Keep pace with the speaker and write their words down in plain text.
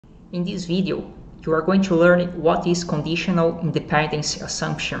In this video, you are going to learn what is conditional independence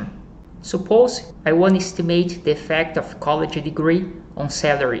assumption. Suppose I want to estimate the effect of college degree on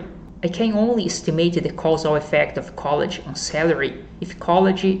salary. I can only estimate the causal effect of college on salary if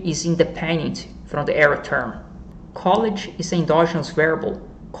college is independent from the error term. College is an endogenous variable.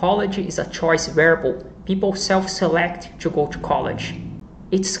 College is a choice variable. People self-select to go to college.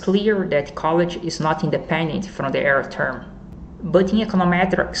 It's clear that college is not independent from the error term. But in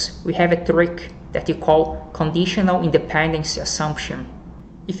econometrics, we have a trick that we call conditional independence assumption.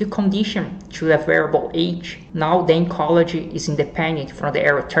 If you condition to a variable age, now then college is independent from the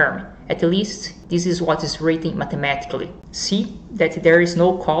error term. At least this is what is written mathematically. See that there is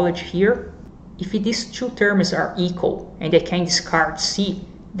no college here? If these two terms are equal and I can discard C,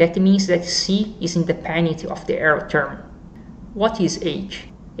 that means that C is independent of the error term. What is age?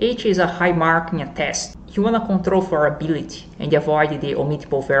 Age is a high mark in a test. You want to control for ability and avoid the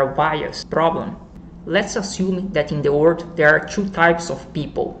omittable variable bias problem. Let's assume that in the world there are two types of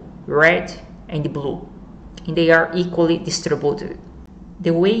people, red and blue, and they are equally distributed.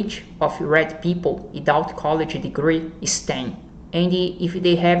 The wage of red people without college degree is 10, and if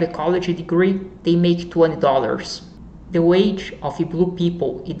they have a college degree, they make $20. The wage of blue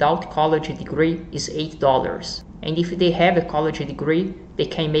people without college degree is $8, and if they have a college degree, they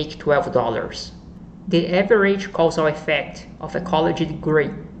can make $12. The average causal effect of a college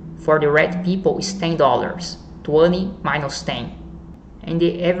degree for the red people is $10, 20 minus 10. And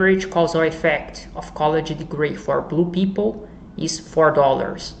the average causal effect of college degree for blue people is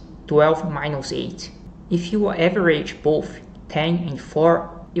 $4, 12 minus 8. If you average both 10 and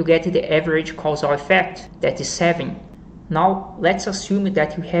 4, you get the average causal effect, that is 7. Now let's assume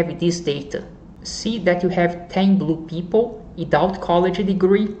that you have this data. See that you have 10 blue people without college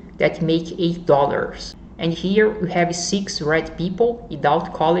degree that make $8. And here you have 6 red people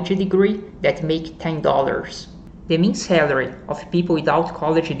without college degree that make $10. The mean salary of people without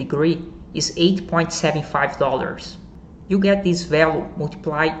college degree is $8.75. You get this value,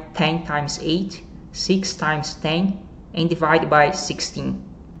 multiply 10 times 8, 6 times 10, and divide by 16.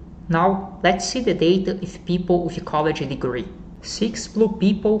 Now let's see the data of people with college degree. 6 blue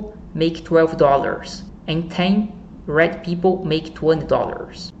people make $12, and 10 red people make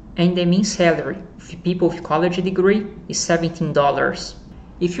 $20. And the mean salary of people with college degree is $17.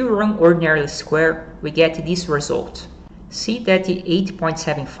 If you run ordinary square, we get this result. See that the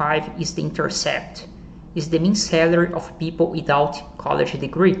 8.75 is the intercept, is the mean salary of people without college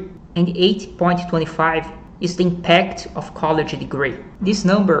degree, and 8.25 is the impact of college degree. This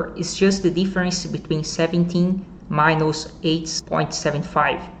number is just the difference between 17 minus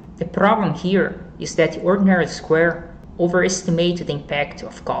 8.75. The problem here is that the ordinary square overestimates the impact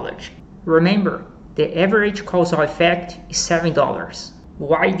of college. Remember, the average causal effect is $7.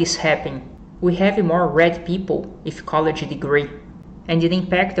 Why this happened? We have more red people with college degree, and the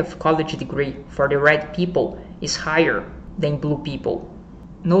impact of college degree for the red people is higher than blue people.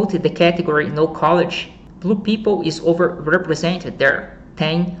 Note the category no college. Blue people is overrepresented there,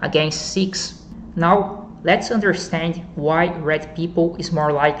 10 against 6. Now let's understand why red people is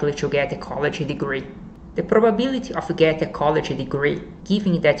more likely to get a college degree. The probability of getting a college degree,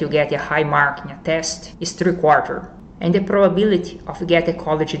 given that you get a high mark in a test, is 3/4. And the probability of getting a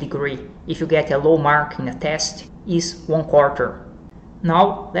college degree if you get a low mark in a test is 1/4.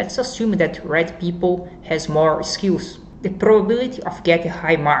 Now let's assume that red people has more skills. The probability of getting a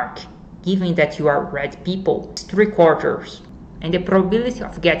high mark, given that you are red people, is 3/4. And the probability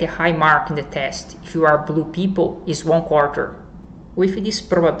of getting a high mark in the test if you are blue people is 1/4. With these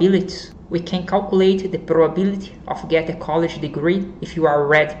probabilities, we can calculate the probability of getting a college degree if you are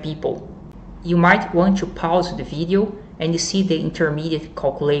red people. You might want to pause the video and see the intermediate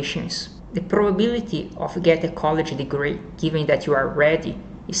calculations. The probability of getting a college degree, given that you are red,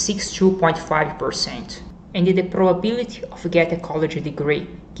 is 62.5%. And the probability of getting a college degree,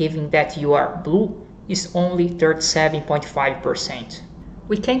 given that you are blue, is only 37.5%.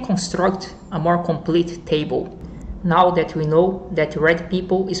 We can construct a more complete table now that we know that red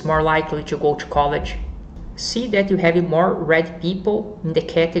people is more likely to go to college. See that you have more red people in the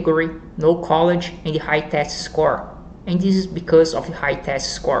category no college and high test score, and this is because of the high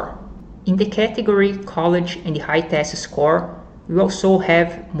test score. In the category college and high test score, we also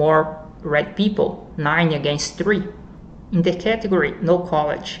have more red people, 9 against 3. In the category no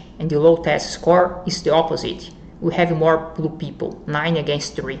college and the low test score is the opposite. We have more blue people, 9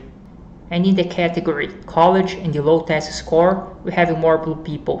 against 3. And in the category college and the low test score, we have more blue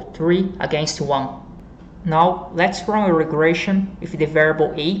people, 3 against 1. Now let's run a regression with the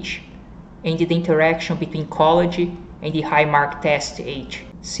variable age and the interaction between college and the high mark test age.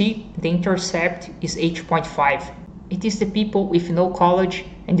 See, the intercept is 8.5. It is the people with no college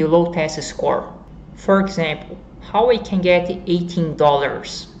and the low test score. For example, how I can get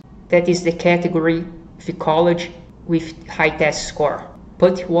 $18? That is the category with college with high test score.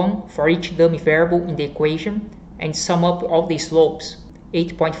 Put 1 for each dummy variable in the equation and sum up all the slopes.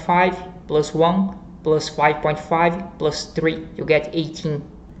 8.5 plus 1 plus 5.5 plus 3, you get 18.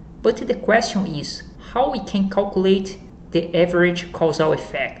 But the question is, how we can calculate the average causal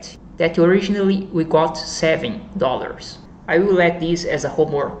effect? That originally we got $7. I will let this as a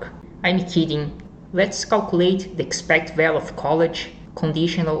homework. I'm kidding. Let's calculate the expected value of college,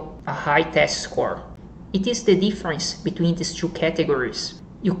 conditional, a high test score. It is the difference between these two categories.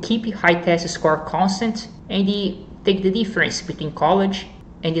 You keep high test score constant and take the difference between college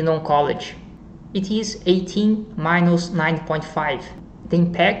and the non-college. It is 18 minus 9.5. The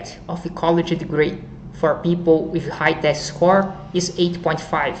impact of a college degree for people with high test score is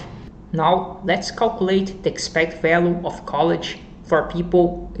 8.5. Now let's calculate the expected value of college for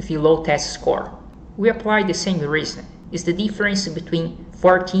people with a low test score. We apply the same reason. It's the difference between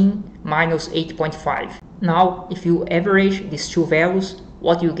 14 minus 8.5. Now if you average these two values,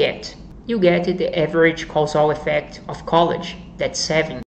 what do you get? You get the average causal effect of college, that's 7.